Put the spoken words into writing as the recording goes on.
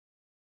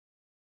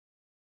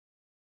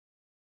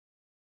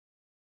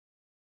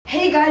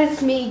Hey guys,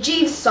 it's me,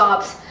 Jeeve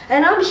Stobs,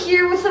 and I'm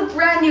here with a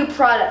brand new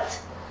product.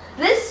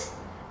 This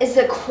is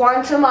the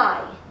Quantum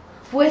Eye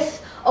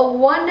with a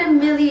 1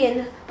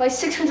 million by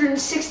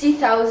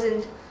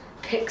 660,000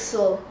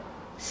 pixel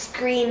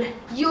screen.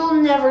 You'll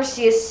never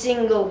see a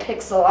single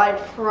pixel, I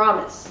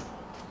promise.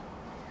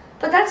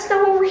 But that's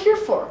not what we're here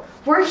for.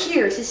 We're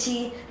here to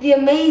see the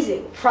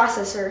amazing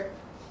processor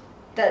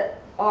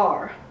that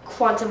our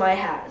Quantum Eye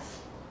has.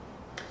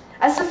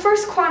 As the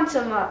first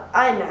Quantum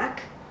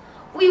iMac,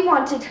 we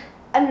wanted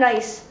a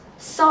nice,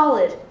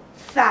 solid,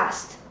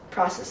 fast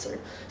processor.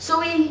 So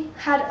we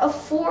had a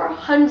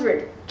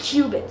 400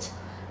 qubit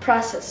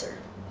processor.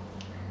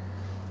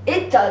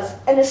 It does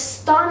an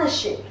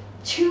astonishing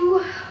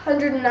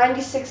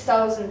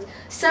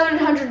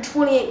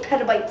 296,728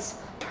 petabytes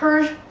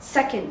per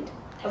second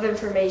of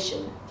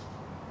information.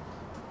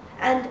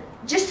 And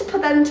just to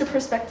put that into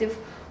perspective,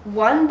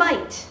 1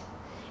 byte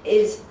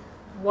is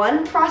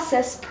 1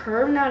 process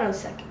per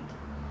nanosecond.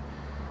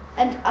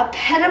 And a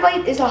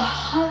petabyte is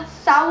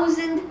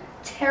 1,000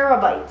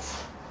 terabytes.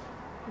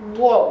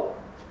 Whoa.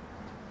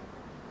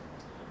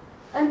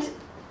 And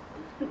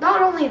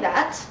not only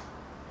that,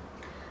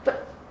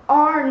 but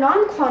our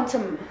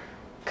non-quantum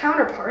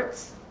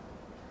counterparts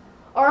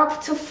are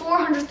up to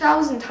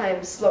 400,000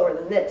 times slower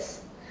than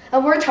this.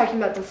 And we're talking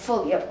about the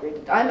fully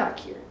upgraded iMac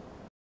here.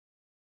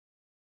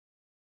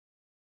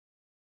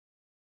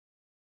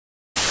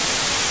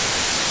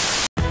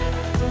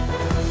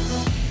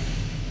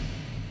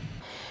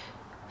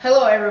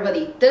 Hello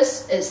everybody,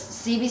 this is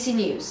CBC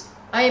News.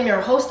 I am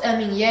your host,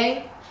 Emin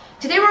Yang.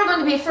 Today we're going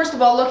to be first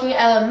of all looking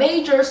at a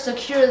major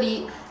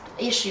security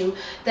issue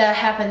that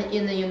happened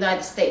in the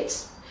United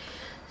States.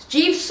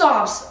 Jeeve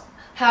Stobs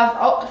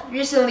have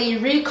recently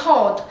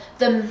recalled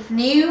the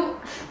new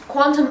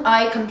Quantum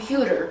Eye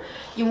computer,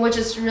 in which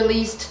is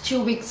released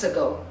 2 weeks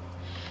ago.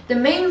 The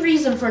main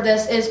reason for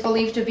this is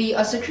believed to be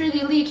a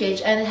security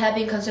leakage and had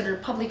been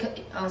considered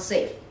publicly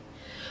unsafe.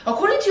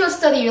 According to a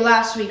study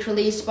last week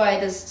released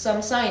by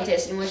some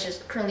scientists, in which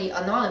is currently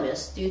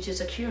anonymous due to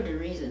security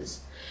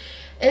reasons,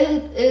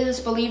 it is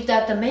believed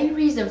that the main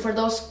reason for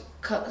those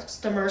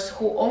customers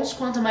who own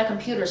Quantum Eye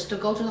computers to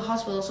go to the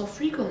hospital so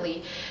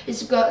frequently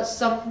is because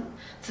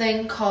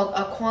something called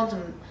a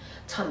quantum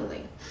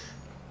tunneling.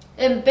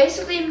 It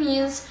basically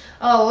means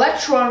an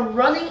electron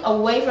running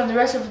away from the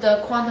rest of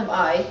the quantum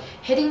eye,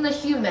 hitting the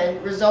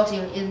human,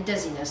 resulting in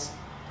dizziness.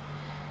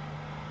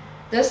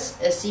 This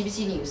is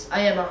CBC News.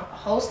 I am our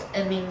host,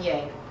 Emin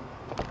Yang.